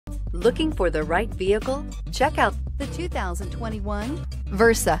Looking for the right vehicle? Check out the 2021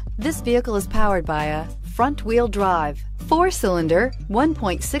 Versa. This vehicle is powered by a front-wheel drive, 4-cylinder,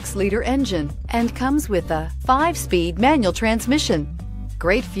 1.6-liter engine, and comes with a 5-speed manual transmission.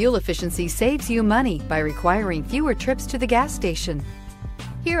 Great fuel efficiency saves you money by requiring fewer trips to the gas station.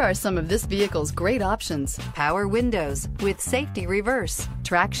 Here are some of this vehicle's great options: power windows with safety reverse,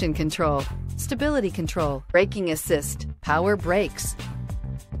 traction control, stability control, braking assist, power brakes.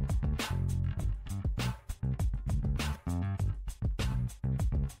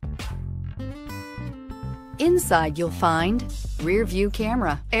 Inside you'll find rear view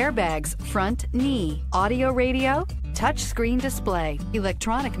camera, airbags, front knee, audio radio, touchscreen display,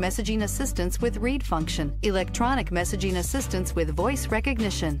 electronic messaging assistance with read function, electronic messaging assistance with voice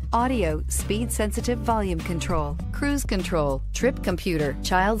recognition, audio speed sensitive volume control, cruise control, trip computer,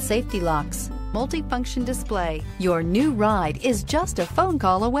 child safety locks, multifunction display. Your new ride is just a phone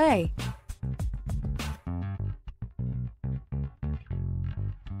call away.